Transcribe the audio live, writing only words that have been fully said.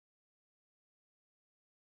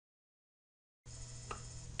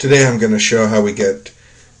Today I'm going to show how we get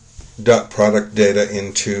DotProduct data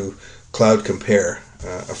into CloudCompare,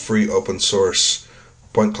 a free open source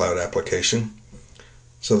point cloud application.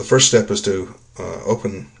 So the first step is to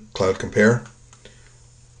open CloudCompare.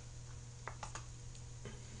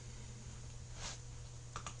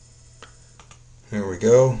 There we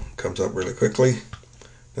go, comes up really quickly.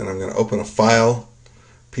 Then I'm going to open a file,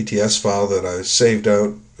 PTS file that I saved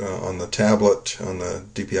out on the tablet on the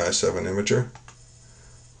DPI-7 imager.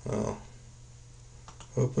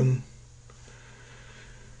 Open,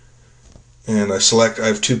 and I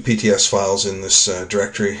have two PTS files in this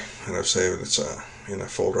directory, and I've saved it's in a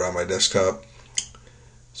folder on my desktop.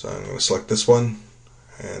 So I'm going to select this one,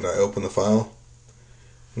 and I open the file.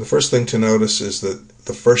 And the first thing to notice is that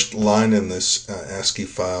the first line in this ASCII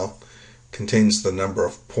file contains the number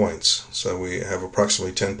of points. So we have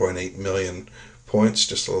approximately 10.8 million points,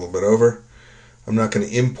 just a little bit over. I'm not going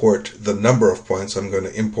to import the number of points, I'm going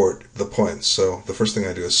to import the points. So the first thing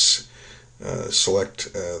I do is select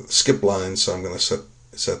skip line, so I'm going to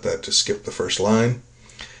set that to skip the first line.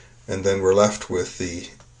 And then we're left with the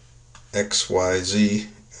X, Y, Z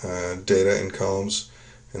data in columns,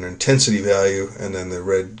 an intensity value, and then the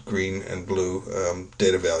red, green, and blue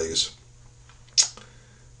data values.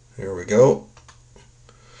 Here we go.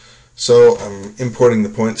 So I'm importing the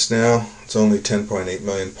points now. It's only 10.8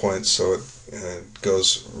 million points, so it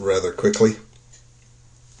goes rather quickly.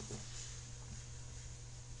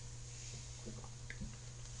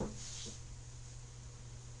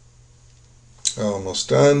 Almost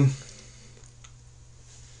done.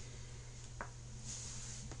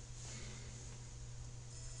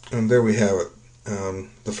 And there we have it.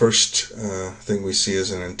 The first thing we see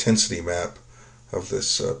is an intensity map of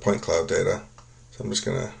this point cloud data. So I'm just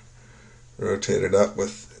going to rotate it up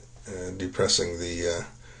with depressing the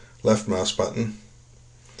left mouse button.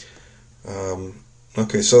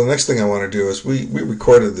 Okay, so the next thing I want to do is we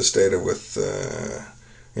recorded this data with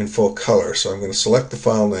in full color. So I'm going to select the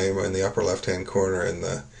file name in the upper left hand corner in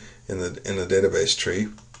the database tree.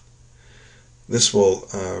 This will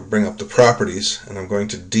bring up the properties, and I'm going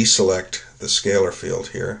to deselect the scalar field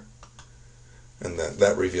here, and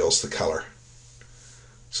that reveals the color.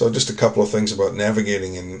 So just a couple of things about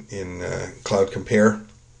navigating in CloudCompare.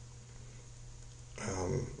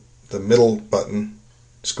 The middle button,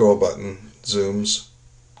 scroll button, zooms.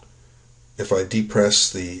 If I depress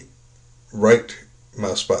the right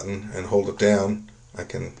mouse button and hold it down, I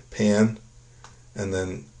can pan, and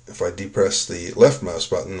then if I depress the left mouse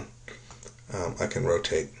button, I can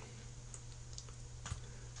rotate.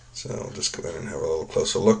 So I'll just go in and have a little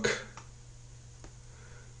closer look.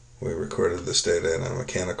 We recorded this data in a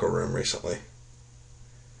mechanical room recently.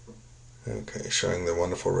 Okay, showing the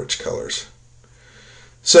wonderful rich colors.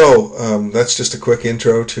 So that's just a quick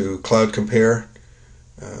intro to CloudCompare.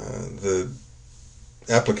 The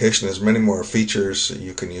application has many more features.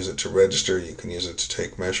 You can use it to register, you can use it to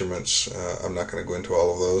take measurements. I'm not going to go into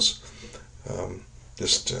all of those.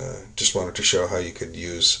 Just wanted to show how you could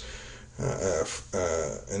use a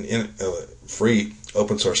free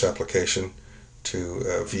open source application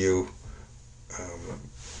to view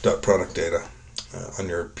DotProduct data on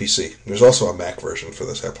your PC. There's also a Mac version for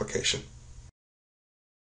this application.